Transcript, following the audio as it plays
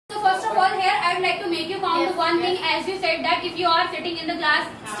all here, I would like to make you count to one thing. As you said that if you are sitting in the class,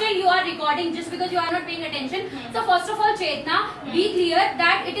 still you are recording just because you are not paying attention. So first of all, Chetna, be clear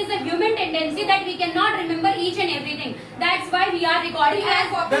that it is a human tendency that we cannot remember each and everything. That's why we are recording.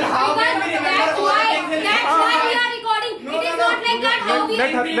 Then how can we remember that's all why, the things? that's why we are recording. It is not like that. How we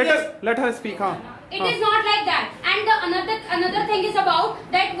let her speak. It is not like that. And the another thing is about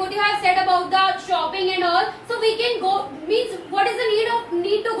that what you have said about the shopping and all. So we can go, means what is the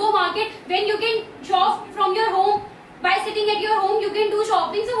need to go market when you can shop from your home? By sitting at your home you can do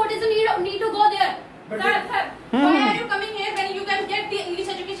shopping. So what is the need to go there? Sir, why are you coming here when you can get the English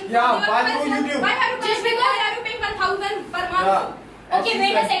education from your why through YouTube? Why are you Just because why are you paying 1,000 per month? Okay,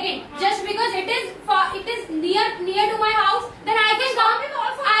 wait a second. Just because it is near to my house, then I can come.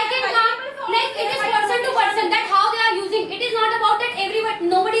 I can come. Like it is person to person. That how they are using. It is not about that everyone.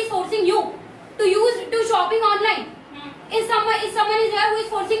 Nobody is forcing you to shopping online. If someone is there who is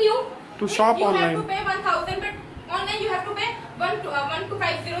forcing you to shop online. You have to pay 1,000, but online you have to pay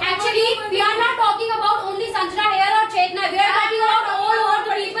 1,250. Actually, we are not talking about only Sanjana here or Chetna. We are talking about all over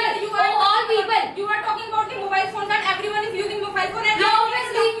the people. All people. You are talking about the mobile phone that everyone is using mobile phone, and Yeah, I am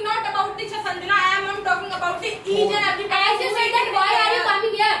obviously. talking not about the Sanjana. I am talking about the each and every. As you said that, why are you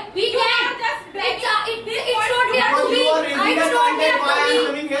coming here? We You can. are just It's totally up to Because me. you are raising It's the totally content up why I to am me.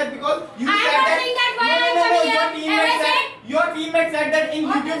 coming here because you I am said not that. saying that why I am No, coming your here. teammate As I said. Your teammate said that in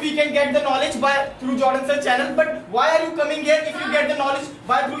YouTube we can get the knowledge through Jordan Sir's channel. But why are you coming here if you get the knowledge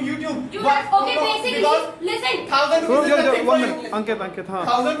through YouTube? Okay, basically, because listen. 1,000 rupees is nothing for 1 you. minute. Ankit,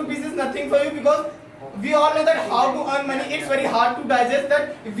 1,000 rupees is nothing for you because we all know that how to earn money. It's very hard to digest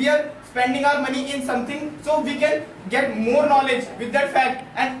that if we are spending our money in something so we can get more knowledge with that fact.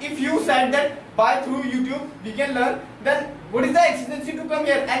 And if you said that by through YouTube we can learn, then what is the exigency to come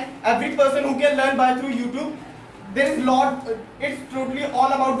here? And every person who can learn by through YouTube, there is lot. It's totally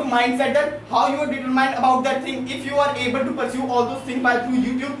all about the mindset that how you are determined about that thing. If you are able to pursue all those things by through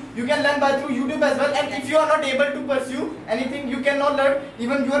YouTube, you can learn by through YouTube as well. And if you are not able to pursue anything, you cannot learn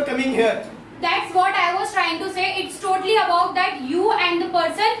even you are coming here. That's what I was trying to say. It's totally about that you and the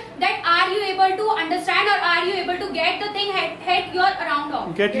person, that are you able to understand or are you able to get the thing head your around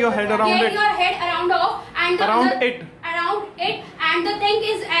of. Get your head around Get it. your head around of and the Around it. Around it. And the thing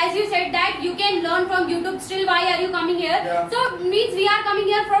is, as you said that you can learn from YouTube. Still, why are you coming here? Yeah. So means we are coming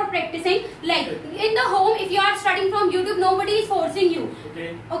here for practicing. Like in the home, if you are studying from YouTube, nobody is forcing you.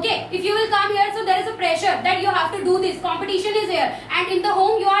 Okay. If you will come here, so there is a pressure that you have to do this. Competition is here, and in the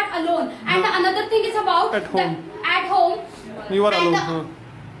home you are alone. And the another thing is about At home. At home. You are And alone.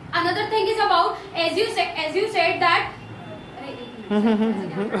 Another thing is about as you said that. Yes.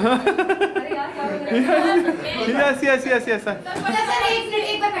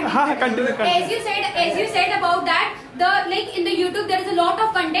 Continue. As you said about that, like in the YouTube there is a lot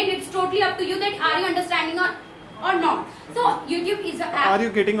of content. It's totally up to you that are you understanding or not. So YouTube is an app. Are you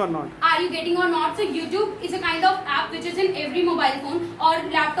getting or not? Are you getting or not? So YouTube is a kind of app which is in every mobile phone or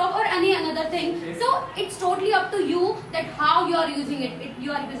laptop or any another thing. So it's totally up to you that how you are using it. If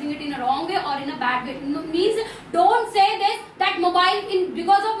you are using it in a wrong way or in a bad way. Means don't say this that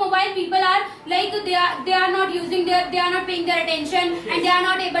because of mobile people are like they are not using they are not paying their attention and they are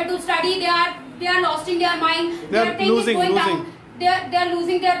not able to study. They are lost in their mind. Their thing is going down. They are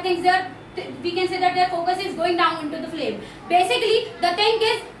losing their things. We can say that their focus is going down into the flame. Basically, the thing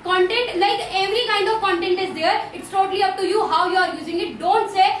is content, like every kind of content is there. It's totally up to you how you are using it. Don't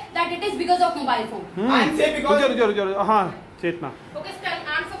say that it is because of mobile phone. I say because. Chetna. Okay, Stan,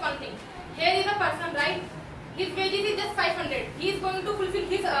 answer one thing. Here is a person, right? His wages is just 500. He is going to fulfill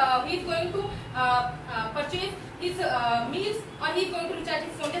his. He is going to purchase his meals, or he is going to recharge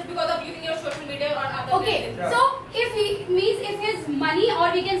his phone just because of using your social media or other. Okay, so if if his money,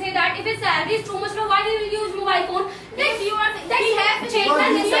 or we can say that if his salary is too much low, why he will use mobile phone? Then you are that he has Here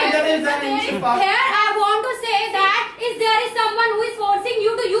I want to say that if there is someone who is forcing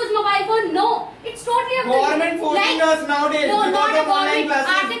you to use mobile phone, no, it's totally up to you. Government forcing us nowadays No, because not of the online government. classes.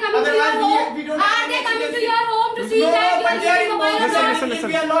 Are they coming to your Otherwise, home? we don't Are have they coming to access. your home to see No, that you but are they are using mobile involved phone? if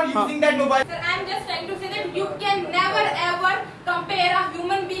we are not using that mobile. Sir, I am just trying to say that you can never ever compare a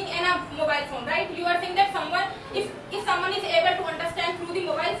human being and a mobile phone, right? You are saying that someone, if someone is able to understand through the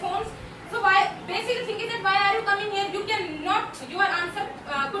mobile phones, so why, basically thing is that why are you coming here? You cannot, your answer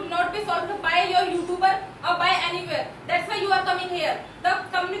could not be solved by your YouTuber or by anywhere. That's why you are coming here. The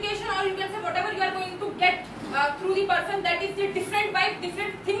communication, or you can say whatever you are going to get through the person, that is the different vibe,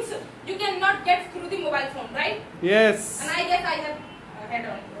 different things you cannot get through the mobile phone, right? Yes. And I guess I have head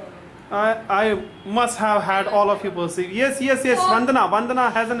on. I must have had all of you perceive. Yes.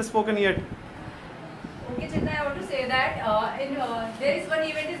 Vandana hasn't spoken yet. Okay, Chetna, I want to say that there is one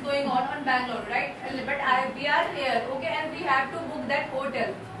event is going on Bangalore, right? But we are here, okay, and we have to book that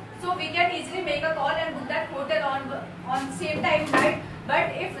hotel. So we can easily make a call and book that hotel on same time, right?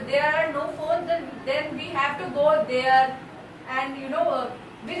 But if there are no phones, then we have to go there, and we'll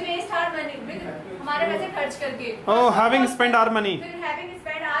waste our money, हमारे पैसे खर्च करके. Oh, having spent our money. Having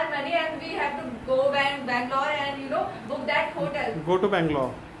spent our money, and we have to go Bangalore and book that hotel. Go to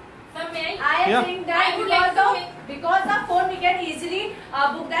Bangalore. Sir, may I? I Yeah. think that because of phone we can easily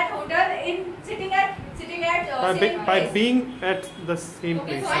book that hotel in sitting at same By place. being at the same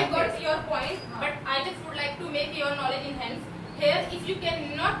Okay, place. so I got your point, but I just would like to make your knowledge enhance. Here, if you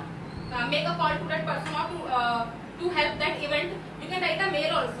cannot make a call to that person or to help that event, you can write a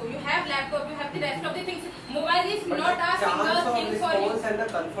mail also. You have laptop, you have the rest of the things. Mobile is not a single thing for you. And the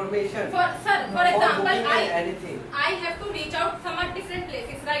confirmation. For example, anything. I have to reach out some at different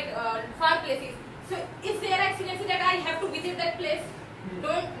places, right? Far places. So if there are accidents that I have to visit that place,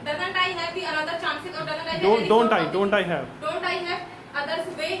 doesn't I have the another chances, or doesn't I have any Don't sort of I thing? have? Don't I have others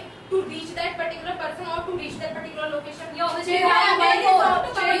way to reach that particular person or to reach that particular location? You have mobile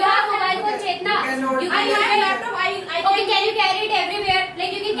phone. You have mobile phone, Chetna. I have laptop. Okay, can you carry it everywhere?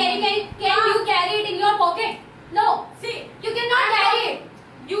 Like you can you carry it in your pocket? No. See, You cannot carry it.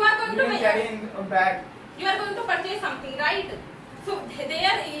 you are going You to can carry in a bag. you are going to purchase something, right? So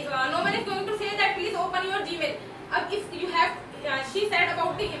there, no one is going to say that please open your Gmail. If you have, she said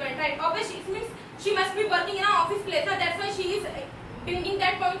about the event, right? Obviously, it means she must be working in an office place, and that's why she is bringing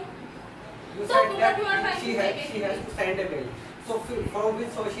that point. You So said what that you are trying she to say has to send a mail. So from which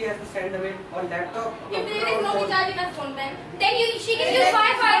she has to send a mail on laptop? If there is no recharge in a phone, then She can use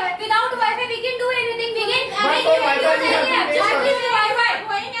Wi-Fi. Without Wi-Fi, we can do anything. We can. But for Wi-Fi, we have to pay for Exactly it. with Wi-Fi.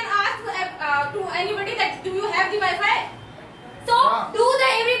 going and ask to anybody that do you have the Wi-Fi? So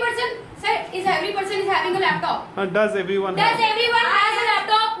every person is having a laptop. Does everyone Does have? everyone has a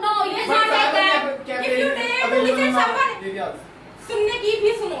laptop? No, it's But not like that. If you dare to available visit in our someone- areas. सुनने की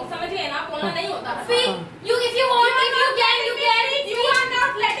भी सुनो, समझ गए ना? बोलना नहीं होता. Speak. If you want, if you can, you can. You are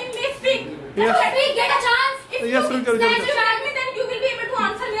not letting me speak. Yes. Let me get a chance. If Yes, you Rujo, stand Rujo. beside me, then you will be able to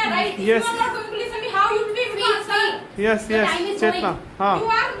answer me, right? If Yes. you are not going to listen me, how you will be able to answer? Yes, The time is Chetna. going. हाँ. You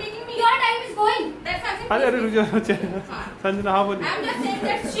are making me. Your time is going. That's something. अरे रुको संजना हाँ बोलिए. I am just saying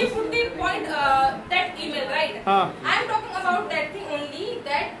that she put the point that email, right? हाँ. I am talking about that thing only,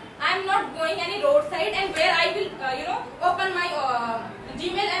 that I am not going any roadside and where I will open my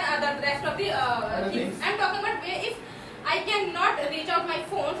Gmail and other rest of the things. I am talking about where if I cannot reach out my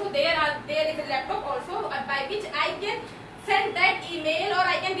phone, so there is a laptop also by which I can send that email, or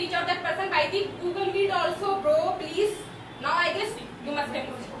I can reach out that person by the Google Meet also, bro. Please. Now I guess you must have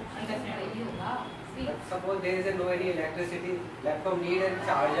understand. But suppose there is no any electricity, laptop need a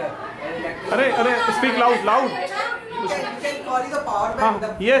charger and electricity. अरे speak loud. You can call it a power bank.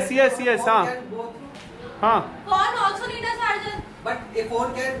 हाँ. Yes, phone हाँ. can go through. हाँ. Phone also need a charger. But a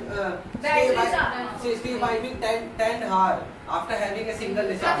phone can stay by me 10 hours after having a single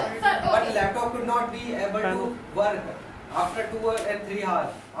recharge. Sir, okay. But laptop could not be able to work after 2 and 3 hours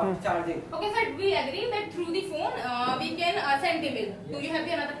of charging. Okay, sir, we agree that through the phone we can send email. Do you have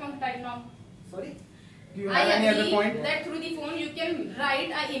the another point right now? Sorry? Do you I have any other agree point? that through the phone you can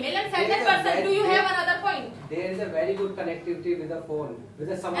write an email and send There that is a person. Do you very- have another point? There is a very good connectivity with the phone,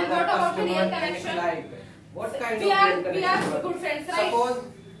 with some And other what about the customer real and connection? like. What kind We of are real connection? good friends, right? Suppose,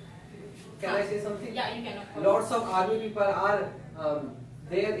 can I say something? Yeah, you can. Of course. Lots of army people are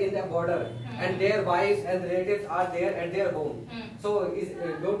there in the border, and their wives and relatives are there at their home. So,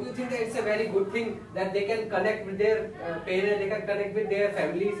 don't you think that it's a very good thing that they can connect with their parents, they can connect with their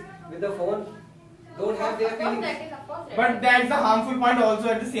families with the phone? Don't have their Of course, feelings. that is of course. But that's a harmful point also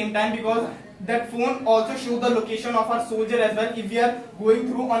at the same time, because that phone also shows the location of our soldier as well. If we are going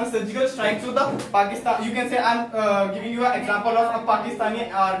through on a surgical strike, so the Pakistan, you can say I'm giving you an example of a Pakistani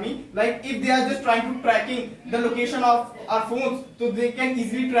army. Like if they are just trying to tracking the location of our phones, so they can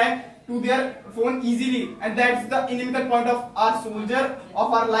easily track to their phone easily, and that's the inimical point of our soldier,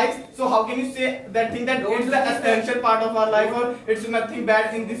 of our lives. So how can you say that thing that it's the essential part of our life, or it's nothing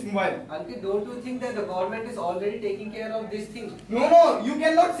bad in this mobile? Ankit, don't you think that the government is already taking care of this thing? No, you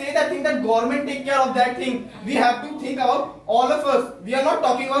cannot say that thing that government take care of that thing. We have to think about all of us. We are not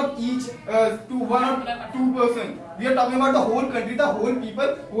talking about each to one or two person. We are talking about the whole country, the whole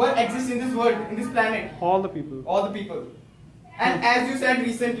people who are exist in this world, in this planet. All the people. All the people. And as you said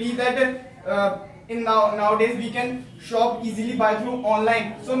recently that in nowadays we can shop easily by through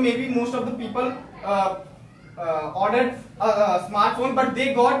online. So maybe most of the people ordered a smartphone, but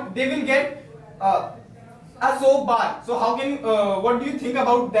they will get a soap bar. So how can what do you think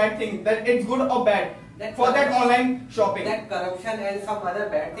about that thing? That it's good or bad? for that online shopping. That corruption and some other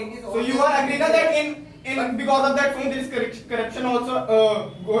bad thing is. So you are agreeing that in because of that phone there is corruption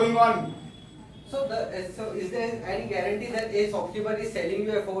also going on. So is there any guarantee that a shopkeeper is selling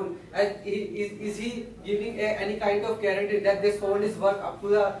you a phone, and is he giving any kind of guarantee that this phone is worth up to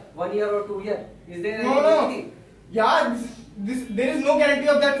the 1 year or 2 years? Is there any guarantee? Yeah, there is no guarantee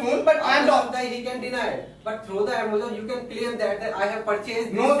of that phone, but I am not. He can deny it. But through the Amazon, you can claim that I have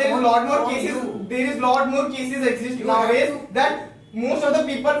purchased. No, there is lot more cases. There is lot more cases exist nowadays that most of the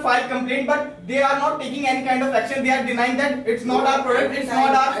people file complaint, but they are not taking any kind of action. They are denying that it's not our product, it's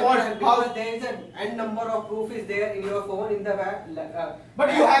not our fault. Because there is an number of proof is there in your phone in the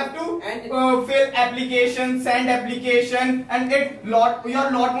but you have to fill application, send application, and you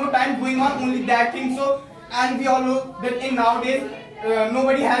have lot more time going on only that thing. So, and we all know that in nowadays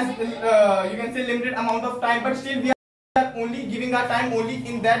nobody has you can say limited amount of time, but still we are only giving our time only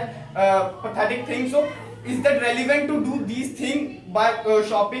in that pathetic thing. So is that relevant to do these things by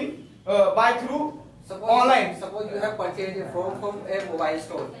shopping by through online? Suppose you have purchased a phone from a mobile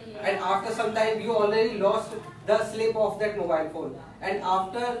store, and after some time you already lost the slip of that mobile phone, and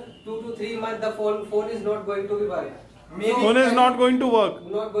after 2 to 3 months the phone is not going to be work. Phone is not going to work.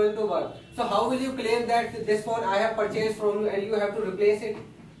 Not going to work. So how will you claim that this phone I have purchased from you and you have to replace it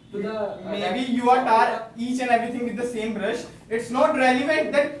to the? Maybe you are tar each and everything with the same brush. It's not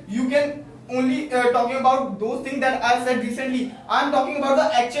relevant that you can only talking about those things that I said recently. I'm talking about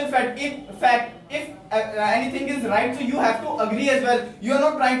the actual fact. If anything is right, so you have to agree as well. You are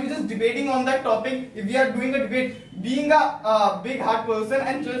not trying to just debating on that topic. If we are doing a debate, being a big heart person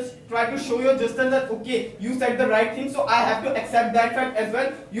and just try to show your justice that okay, you said the right thing, so I have to accept that fact as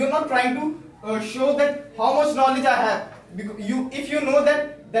well. You are not trying to show that how much knowledge I have. Because if you know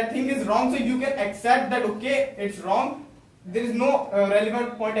that that thing is wrong, so you can accept that okay, it's wrong. There is no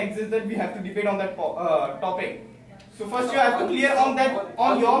relevant point exists that we have to debate on that topic. So first you have to clear on that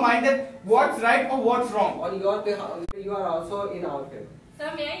on your mind that what's right or what's wrong. On your behalf, you are also in our favor.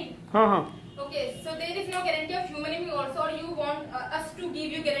 Sir, may Uh-huh. I? Okay, so there is no guarantee of human being also, or you want us to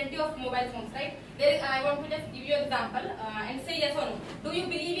give you guarantee of mobile phones, right? I want to just give you an example and say yes or no. Do you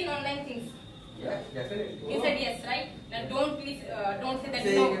believe in online things? Yes, definitely. You said yes, right? Now don't say that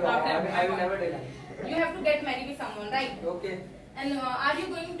Say no. you are, I will never deny. You have to get married with someone, right? Okay. And are you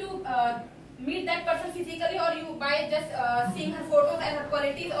going to meet that person physically, or you by just seeing her photos and her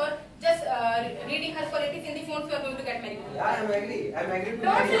qualities, or just reading her qualities in the phones you are going to get married? Yeah, I am agree. I am agree to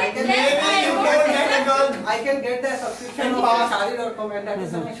Don't marry. select Maybe you don't get a girl. I can get the subscription of Shadi.com and that is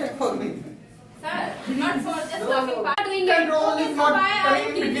sufficient for me. Sir, not for just No, talking no. about doing it. Control Okay, is so not why are you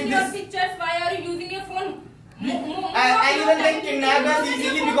coming clicking between your this. pictures? Why are you using your phone? Anyone can kidnap us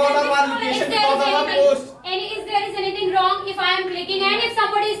easily because of our location, because of our post. If there is anything wrong if I am clicking and if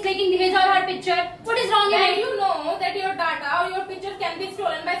somebody is clicking his or her picture, what is wrong in When it? you know that your data or your pictures can be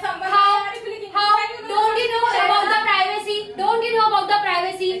stolen by someone, How? why are you clicking? How? When Don't you know that about the privacy? Don't you know about the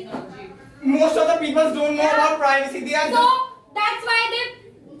privacy? Most of the people don't know about privacy. They are So that's why they.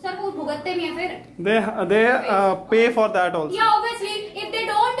 Sir, वो भुगतते नहीं है फिर. They pay for that also. Yeah, obviously, if they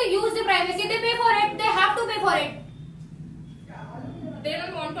don't use the privacy, they pay for it. They have to pay for it. they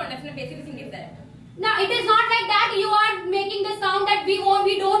don't want to understand, basic thing is that. Now, it is not like that. You are making the sound that we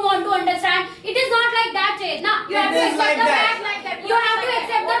don't want to understand. It is not like that, Chase. Now, you It have to is accept like the that. fact. Like that. You have to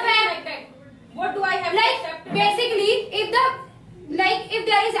accept the fact. Like that. What do I have to Like accept? basically, if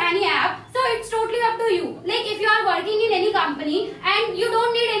there is any app, so it's totally up to you. Like if you are working in any company and you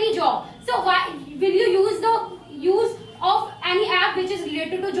don't need any job, so why will you use of any app which is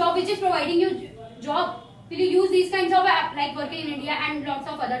related to job, which is providing you job? Will you use these kinds of app like Working in India and lots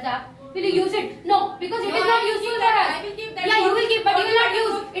of other apps? Will you use it? No, because it is not useful for us. I will keep that. Yeah, you will keep, but you will not What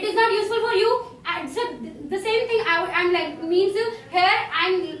use. It is not useful for you. And so the same thing I'm like means here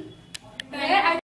I'm